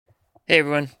Hey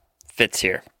everyone, Fitz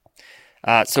here.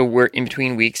 So we're in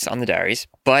between weeks on the diaries,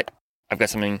 but I've got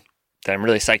something that I'm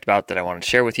really psyched about that I wanted to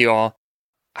share with you all.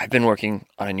 I've been working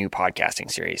on a new podcasting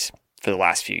series for the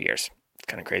last few years. It's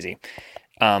kind of crazy.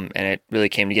 And it really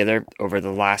came together over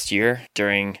the last year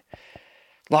during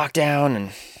lockdown.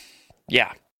 And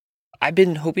yeah, I've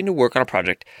been hoping to work on a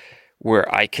project where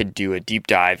I could do a deep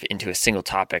dive into a single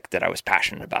topic that I was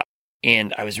passionate about.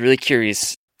 And I was really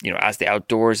curious, as the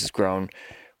outdoors has grown,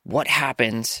 what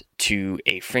happens to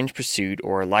a fringe pursuit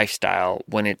or lifestyle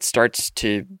when it starts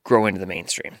to grow into the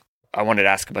mainstream? I wanted to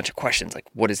ask a bunch of questions like,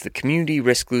 what does the community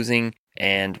risk losing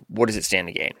and what does it stand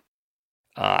to gain?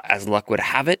 As luck would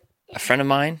have it, a friend of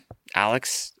mine,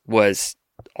 Alex, was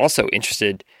also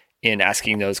interested in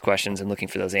asking those questions and looking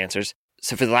for those answers.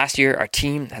 So for the last year, our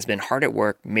team has been hard at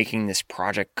work making this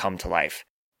project come to life.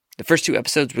 The first 2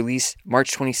 episodes released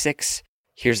March 26.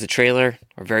 Here's the trailer.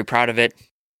 We're very proud of it.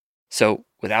 So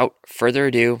without further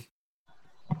ado.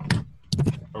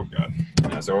 Oh God.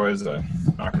 As always, I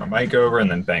knock my mic over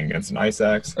and then bang against an ice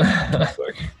axe. It's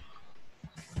like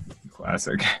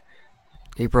classic.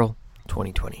 April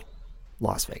 2020,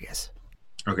 Las Vegas.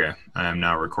 Okay. I am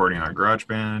now recording on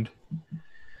GarageBand.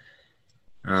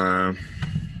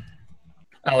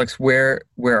 Alex, where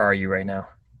are you right now?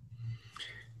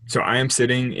 So I am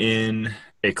sitting in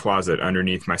a closet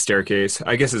underneath my staircase.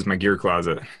 I guess it's my gear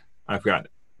closet. I've got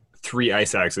 3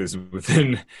 ice axes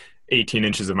within 18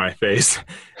 inches of my face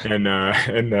and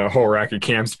a whole rack of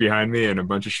cams behind me and a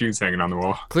bunch of shoes hanging on the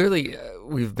wall. Clearly,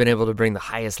 we've been able to bring the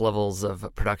highest levels of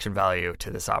production value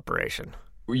to this operation.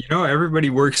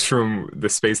 Everybody works from the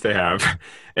space they have.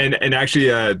 And actually,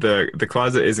 the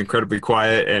closet is incredibly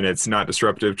quiet and it's not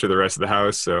disruptive to the rest of the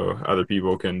house. So other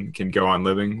people can go on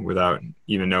living without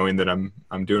even knowing that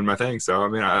I'm doing my thing. So,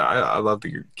 I love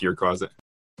the gear closet.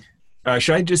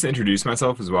 Should I just introduce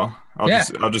myself as well? I'll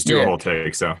just do a whole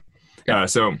take. So,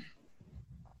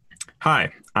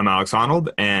 hi, I'm Alex Honnold.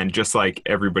 And just like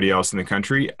everybody else in the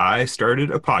country, I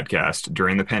started a podcast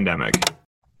during the pandemic.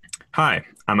 Hi,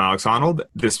 I'm Alex Honnold.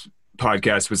 This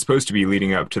podcast was supposed to be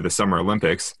leading up to the Summer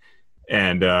Olympics.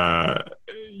 And,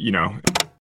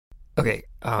 Okay,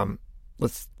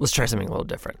 let's try something a little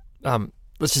different.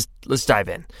 Let's dive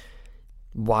in.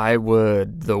 Why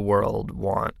would the world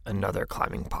want another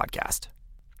climbing podcast?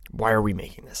 Why are we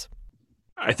making this?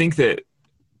 I think that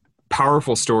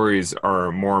powerful stories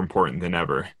are more important than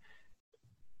ever.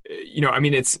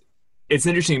 It's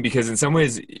interesting because in some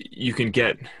ways you can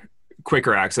get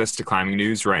quicker access to climbing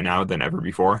news right now than ever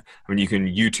before. You can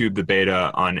YouTube the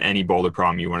beta on any boulder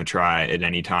problem you want to try at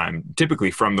any time,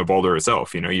 typically from the boulder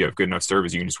itself. You have good enough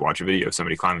service, you can just watch a video of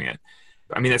somebody climbing it.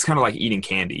 That's kind of like eating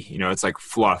candy. It's like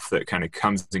fluff that kind of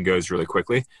comes and goes really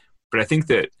quickly. But I think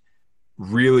that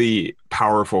really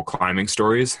powerful climbing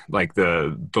stories, like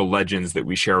the legends that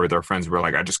we share with our friends, we're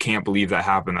like, I just can't believe that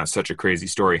happened. That's such a crazy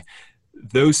story.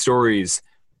 Those stories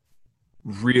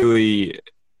really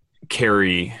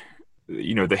carry,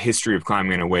 the history of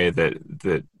climbing in a way that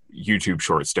YouTube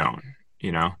shorts don't.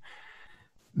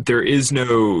 There is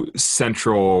no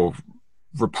central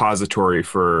repository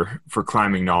for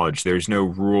climbing knowledge. There's no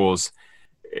rules.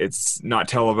 It's not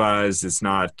televised. It's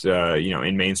not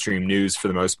in mainstream news for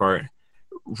the most part.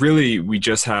 Really, we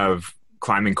just have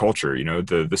climbing culture.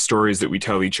 The stories that we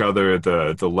tell each other,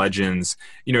 the legends.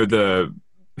 The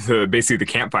basically the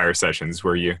campfire sessions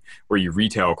where you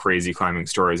retell crazy climbing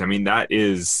stories. That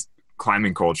is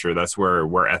climbing culture. That's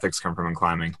where ethics come from in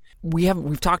climbing.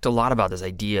 We've talked a lot about this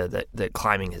idea that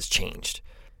climbing has changed.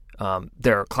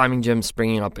 There are climbing gyms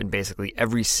springing up in basically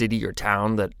every city or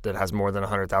town that has more than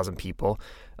 100,000 people,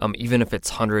 even if it's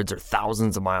hundreds or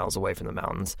thousands of miles away from the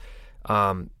mountains.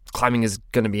 Climbing is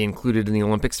going to be included in the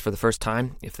Olympics for the first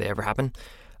time, if they ever happen.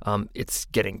 It's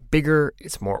getting bigger.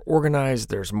 It's more organized.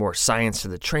 There's more science to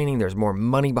the training. There's more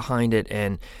money behind it.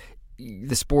 And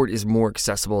the sport is more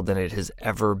accessible than it has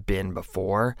ever been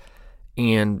before.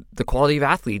 And the quality of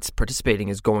athletes participating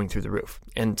is going through the roof.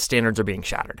 And standards are being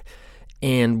shattered.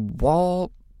 And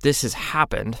while this has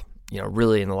happened,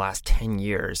 really in the last 10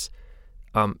 years,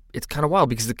 it's kind of wild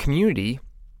because the community,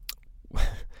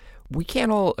 we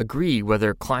can't all agree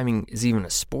whether climbing is even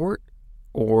a sport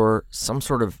or some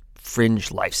sort of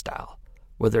fringe lifestyle,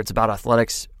 whether it's about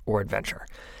athletics or adventure.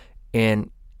 And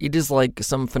it is like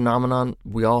some phenomenon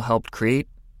we all helped create,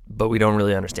 but we don't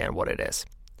really understand what it is.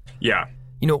 Yeah.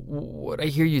 What I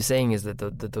hear you saying is that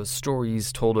those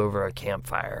stories told over a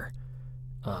campfire,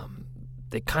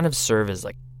 they kind of serve as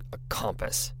like a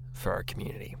compass for our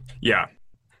community. Yeah.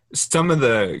 Some of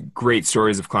the great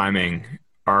stories of climbing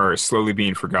are slowly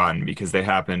being forgotten because they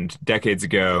happened decades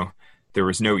ago. There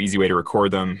was no easy way to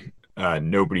record them.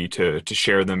 nobody to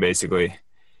share them, basically.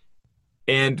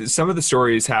 And some of the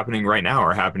stories happening right now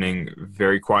are happening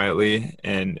very quietly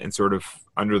and sort of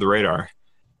under the radar.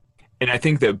 And I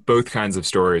think that both kinds of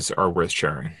stories are worth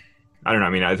sharing. I don't know. I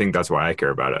mean, I think that's why I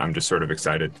care about it. I'm just sort of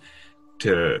excited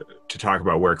to talk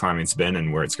about where climbing's been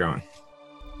and where it's going.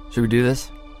 Should we do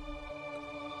this?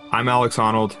 I'm Alex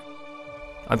Honnold.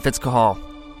 I'm Fitz Cahall.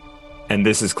 And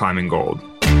this is Climbing Gold.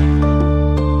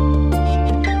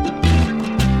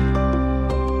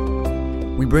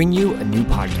 We bring you a new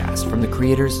podcast from the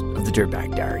creators of the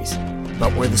Dirtbag Diaries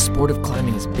about where the sport of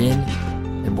climbing has been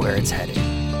and where it's headed.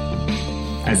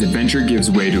 As adventure gives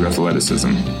way to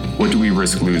athleticism, what do we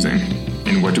risk losing,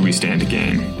 and what do we stand to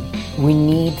gain? We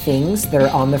need things that are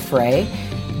on the fray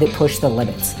that push the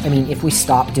limits. I mean, if we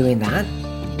stop doing that,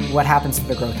 what happens to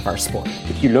the growth of our sport?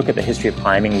 If you look at the history of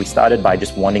climbing, we started by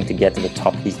just wanting to get to the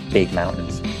top of these big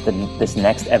mountains. This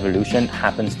next evolution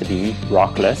happens to be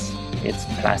rockless. It's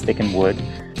plastic and wood.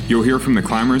 You'll hear from the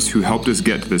climbers who helped us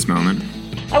get to this moment.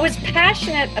 I was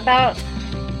passionate about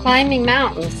climbing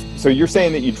mountains. So you're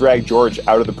saying that you dragged George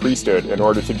out of the priesthood in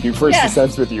order to do first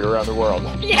ascents with you around the world?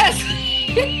 Yes.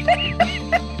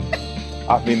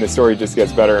 I mean, the story just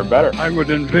gets better and better. I would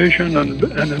envision an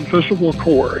invisible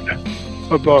cord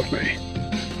above me,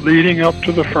 leading up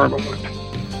to the firmament.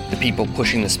 The people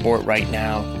pushing the sport right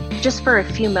now. Just for a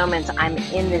few moments, I'm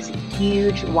in this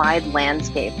huge, wide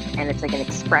landscape, and it's like an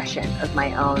expression of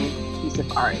my own piece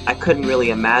of art. I couldn't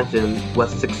really imagine what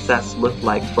success looked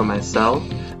like for myself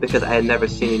because I had never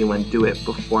seen anyone do it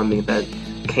before me that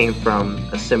came from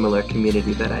a similar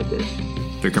community that I did.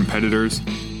 The competitors.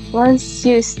 Once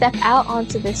you step out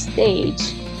onto the stage,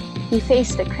 you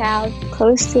face the crowd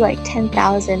close to like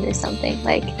 10,000 or something.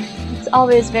 Like, it's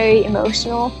always very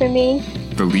emotional for me.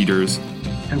 The leaders.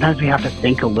 Sometimes we have to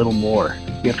think a little more.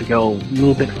 We have to go a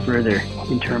little bit further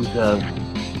in terms of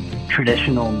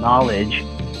traditional knowledge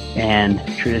and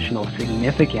traditional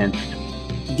significance.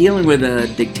 Dealing with a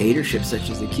dictatorship such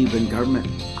as the Cuban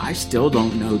government, I still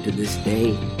don't know to this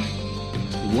day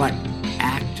what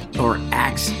act or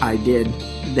acts I did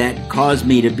that caused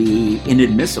me to be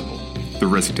inadmissible. The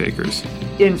risk takers.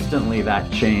 Instantly that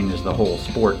changed the whole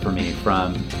sport for me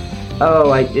from,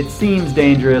 it seems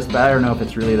dangerous, but I don't know if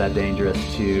it's really that dangerous,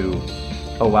 to,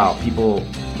 oh wow, people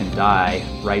can die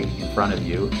right in front of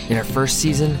you. In our first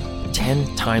season,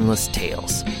 10 timeless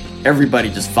tales. Everybody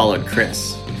just followed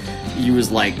Chris. He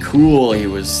was like cool, he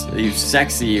was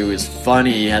sexy, he was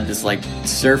funny, he had this like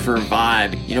surfer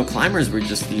vibe. You know, climbers were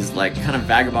just these like kind of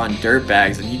vagabond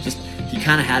dirtbags, and he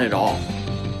kind of had it all.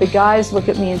 The guys look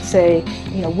at me and say,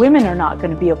 women are not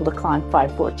going to be able to climb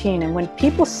 514. And when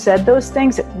people said those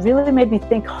things, it really made me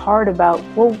think hard about,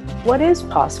 well, what is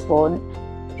possible?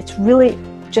 And it's really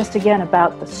just, again,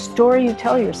 about the story you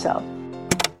tell yourself.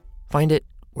 Find it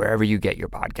wherever you get your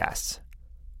podcasts.